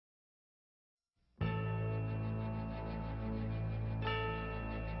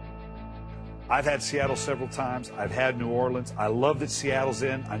I've had Seattle several times. I've had New Orleans. I love that Seattle's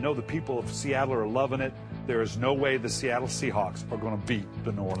in. I know the people of Seattle are loving it. There is no way the Seattle Seahawks are going to beat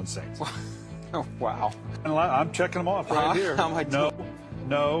the New Orleans Saints. Oh, wow. And I'm checking them off right here. How am I doing?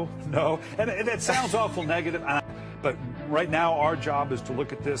 No. And it sounds awful negative. But right now, our job is to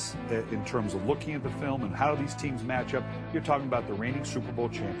look at this in terms of looking at the film and how these teams match up. You're talking about the reigning Super Bowl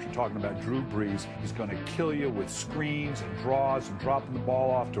champs. You're talking about Drew Brees. He's going to kill you with screens and draws and dropping the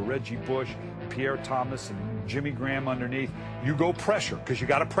ball off to Reggie Bush, Pierre Thomas, and Jimmy Graham underneath. You go pressure because you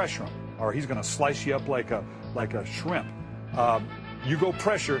got to pressure him, or he's going to slice you up like a shrimp. You go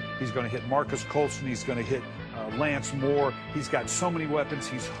pressure, he's going to hit Marcus Colston. He's going to hit Lance Moore. He's got so many weapons.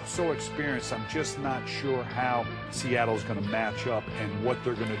 He's so experienced. I'm just not sure how Seattle's going to match up and what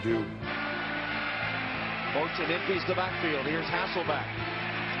they're going to do. Motion empties the backfield. Here's Hasselbeck.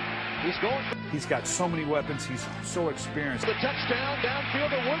 He's going. He's got so many weapons. He's so experienced. The touchdown downfield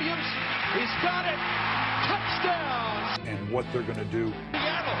to Williams. He's got it. Touchdown. And what they're going to do.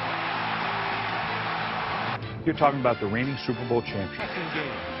 Seattle. You're talking about the reigning Super Bowl champion.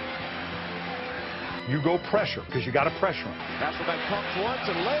 You go pressure because you got to pressure him. Hasselbeck pumps once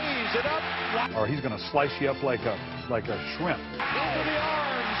and lays it up. Or he's going to slice you up like a shrimp. Into the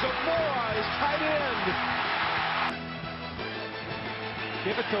arms of Mora's tight end.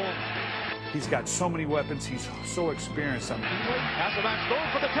 Give it to him. He's got so many weapons. He's so experienced. Hasselbeck's going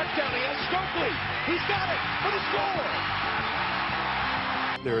for the touchdown. He has Stokely. He's got it for the score.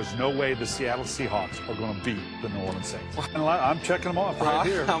 There is no way the Seattle Seahawks are going to beat the New Orleans Saints. And I'm checking them off right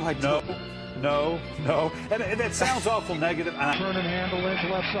here. How am I doing? No. And it sounds awful negative. Turn and handle Lynch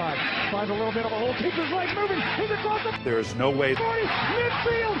left side. Finds a little bit of a hole. Keeps his legs moving. He's across the... There is no way... 40,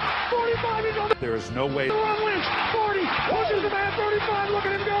 midfield. 45, he's on the... There is no way... Run Lynch. 40, pushes the man. 35, look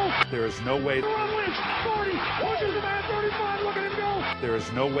at him go. There is no way... Run Lynch. 40, pushes the man. 35, look at him go. There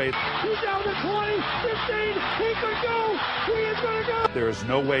is no way... He's down to 20, 15, he could go. He is going to go. There is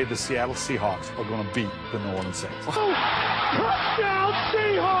no way the Seattle Seahawks are going to beat the New Orleans Saints. Oh, touchdown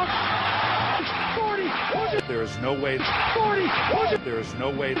Seahawks. 40, there is no way. 40, there is no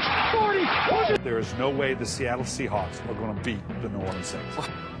way. 40, there is no way the Seattle Seahawks are going to beat the New Orleans Saints.